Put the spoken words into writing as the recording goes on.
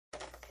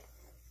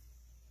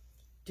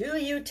Do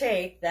you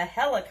take the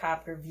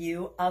helicopter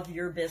view of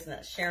your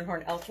business? Sharon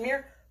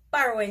Horn-Elshmere,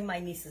 borrowing my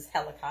niece's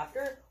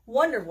helicopter,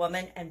 Wonder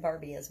Woman, and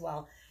Barbie as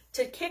well,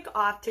 to kick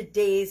off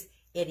today's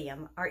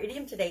idiom. Our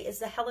idiom today is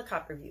the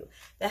helicopter view.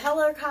 The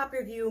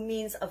helicopter view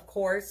means, of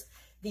course,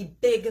 the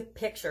big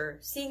picture,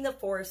 seeing the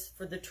forest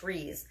for the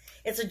trees.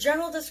 It's a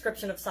general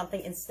description of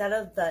something instead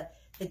of the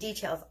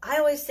details. I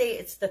always say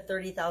it's the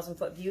 30,000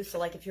 foot view. So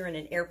like if you're in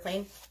an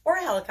airplane or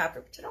a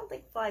helicopter, which I don't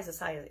think flies as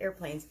high as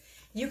airplanes,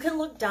 you can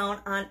look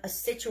down on a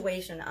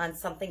situation, on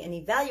something, and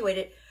evaluate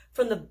it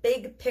from the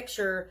big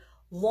picture,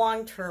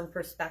 long-term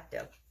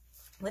perspective,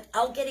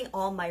 without getting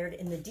all mired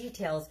in the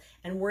details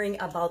and worrying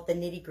about the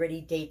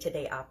nitty-gritty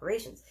day-to-day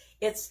operations.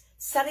 It's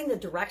setting the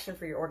direction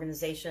for your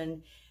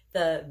organization,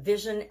 the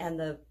vision and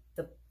the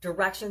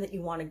direction that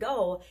you want to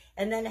go,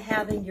 and then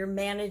having your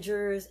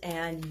managers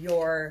and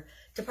your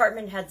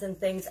department heads and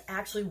things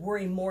actually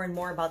worry more and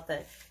more about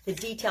the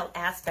detailed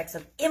aspects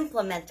of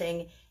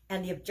implementing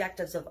and the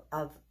objectives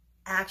of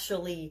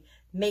actually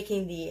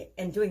making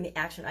and doing the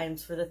action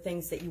items for the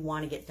things that you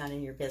want to get done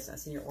in your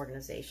business, in your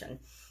organization.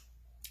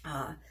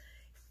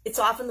 It's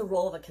often the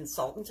role of a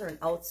consultant or an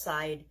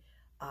outside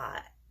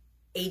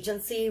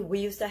agency. We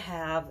used to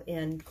have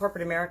in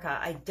corporate America,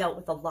 I dealt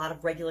with a lot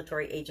of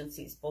regulatory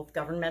agencies, both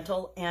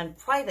governmental and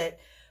private,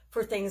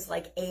 for things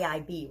like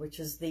AIB, which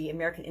is the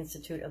American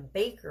Institute of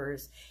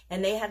Bakers.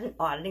 And they had an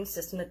auditing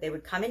system that they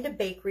would come into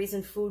bakeries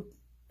and food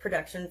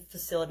production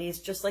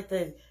facilities, just like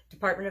the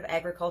Department of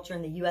Agriculture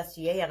and the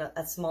USDA at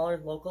a smaller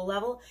local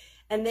level.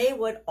 And they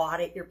would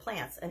audit your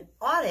plants. And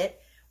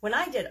when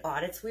I did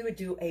audits, we would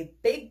do a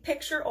big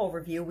picture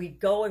overview. We'd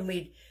go and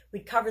we'd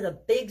cover the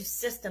big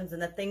systems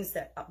and the things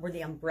that were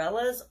the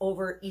umbrellas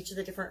over each of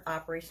the different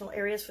operational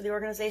areas for the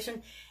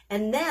organization.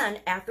 And then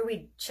after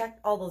we checked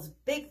all those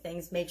big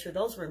things, made sure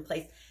those were in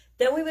place,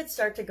 then we would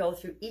start to go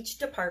through each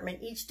department,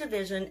 each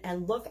division,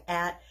 and look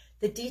at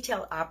the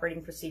detailed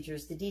operating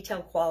procedures, the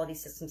detailed quality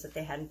systems that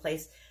they had in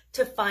place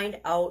to find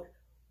out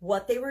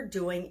what they were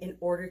doing in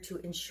order to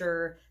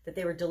ensure that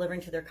they were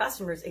delivering to their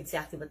customers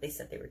exactly what they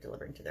said they were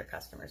delivering to their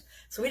customers.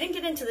 So we didn't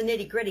get into the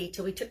nitty-gritty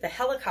till we took the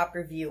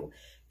helicopter view.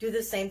 Do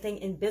the same thing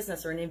in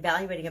business or in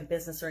evaluating a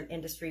business or an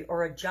industry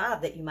or a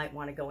job that you might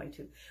want to go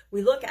into.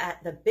 We look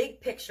at the big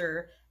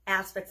picture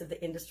aspects of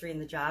the industry and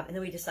the job, and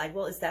then we decide,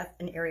 well, is that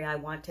an area I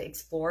want to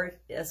explore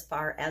as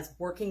far as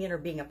working in or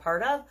being a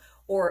part of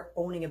or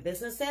owning a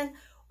business in?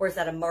 Or is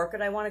that a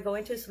market I want to go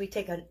into? So we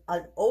take an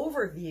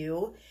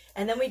overview,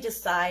 and then we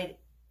decide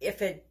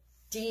if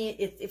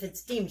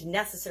it's deemed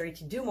necessary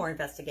to do more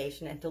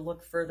investigation and to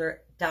look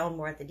further down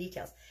more at the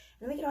details.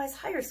 And we can always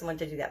hire someone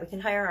to do that. We can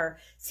hire our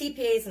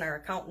CPAs and our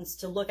accountants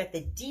to look at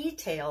the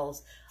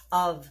details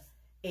of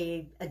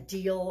a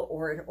deal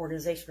or an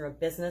organization or a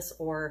business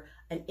or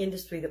an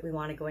industry that we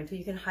want to go into.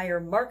 You can hire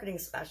marketing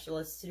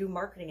specialists to do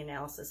marketing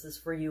analysis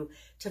for you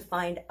to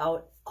find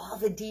out all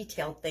the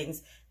detailed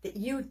things that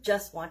you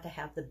just want to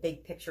have the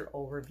big picture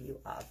overview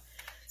of.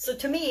 So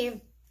to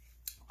me,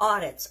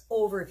 audits,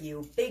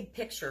 overview, big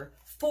picture,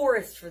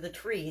 forest for the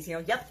trees.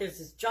 Yep, there's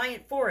this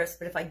giant forest,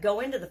 but if I go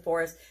into the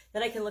forest,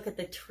 then I can look at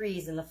the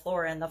trees and the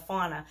flora and the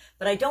fauna.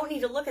 But I don't need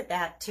to look at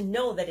that to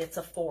know that it's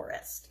a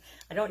forest.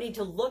 I don't need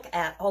to look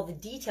at all the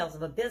details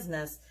of a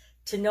business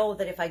to know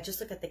that if I just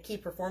look at the key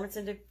performance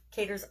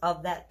indicators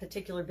of that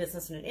particular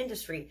business in an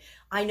industry,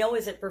 I know,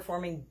 is it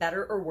performing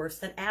better or worse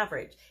than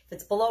average? If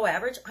it's below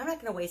average, I'm not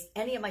going to waste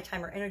any of my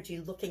time or energy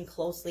looking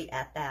closely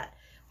at that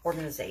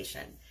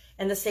organization.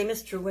 And the same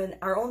is true in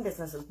our own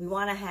businesses. We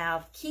want to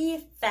have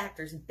key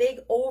factors, big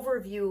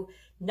overview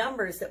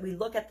numbers that we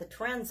look at the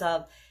trends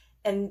of.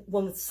 And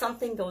when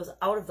something goes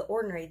out of the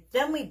ordinary,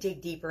 then we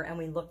dig deeper and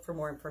we look for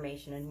more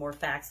information and more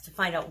facts to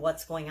find out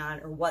what's going on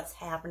or what's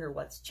happened or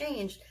what's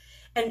changed.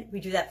 And we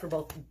do that for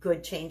both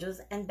good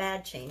changes and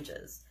bad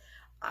changes.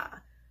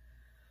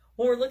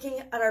 When we're looking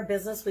at our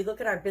business, we look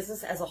at our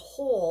business as a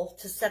whole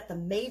to set the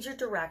major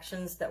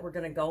directions that we're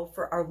going to go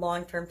for our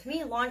long-term. To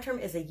me, long-term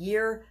is a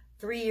year,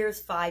 3 years,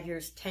 5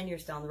 years, 10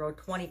 years down the road,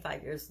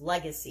 25 years,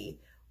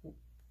 legacy.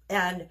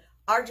 And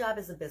our job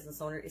as a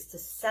business owner is to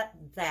set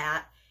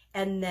that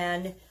and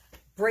then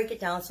break it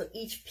down so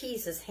each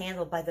piece is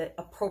handled by the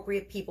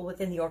appropriate people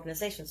within the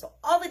organization. So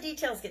all the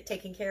details get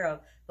taken care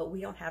of, but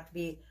we don't have to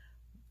be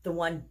the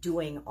one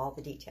doing all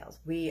the details.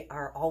 We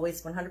are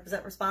always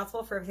 100%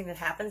 responsible for everything that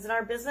happens in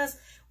our business,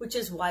 which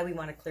is why we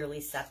want to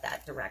clearly set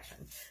that direction.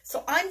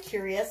 So I'm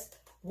curious,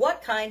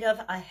 what kind of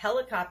a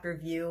helicopter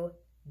view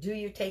do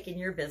you take in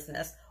your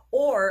business,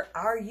 or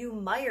are you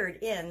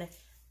mired in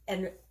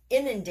and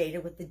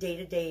inundated with the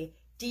day-to-day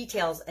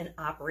details and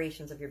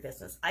operations of your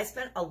business? I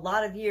spent a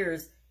lot of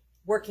years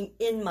working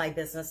in my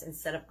business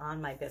instead of on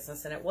my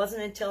business, and it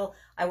wasn't until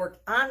I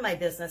worked on my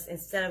business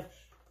instead of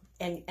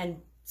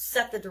and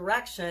set the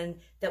direction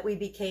that we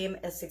became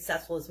as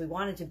successful as we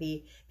wanted to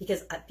be,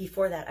 because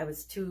before that I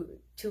was too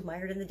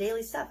mired in the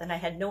daily stuff and I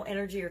had no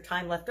energy or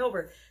time left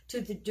over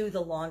to do the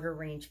longer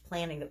range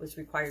planning that was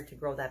required to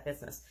grow that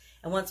business.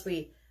 And once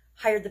we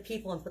hired the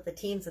people and put the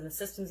teams and the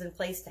systems in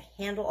place to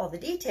handle all the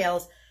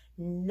details,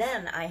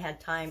 then I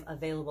had time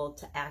available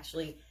to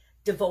actually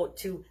devote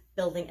to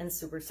building and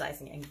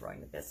supersizing and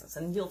growing the business.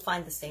 And you'll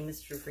find the same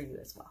is true for you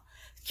as well.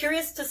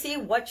 Curious to see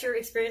what your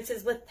experience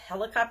is with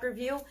helicopter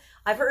view.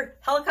 I've heard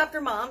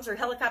helicopter moms or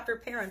helicopter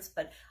parents,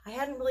 but I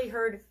hadn't really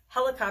heard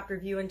helicopter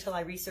view until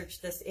I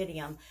researched this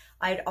idiom.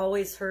 I'd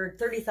always heard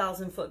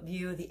 30,000 foot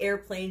view, the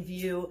airplane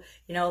view,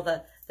 you know,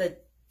 the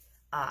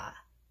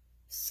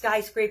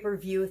skyscraper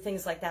view,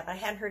 things like that. But I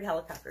hadn't heard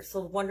helicopter. So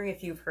wondering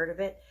if you've heard of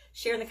it.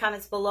 Share in the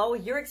comments below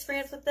your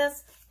experience with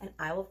this. And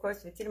I will, of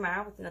course, be with you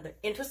tomorrow with another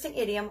interesting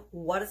idiom.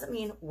 What does it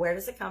mean? Where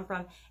does it come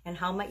from? And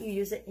how might you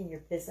use it in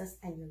your business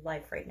and your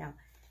life right now?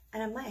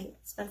 And I might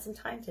spend some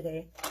time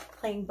today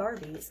playing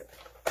Barbies.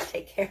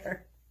 Take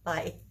care.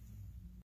 Bye.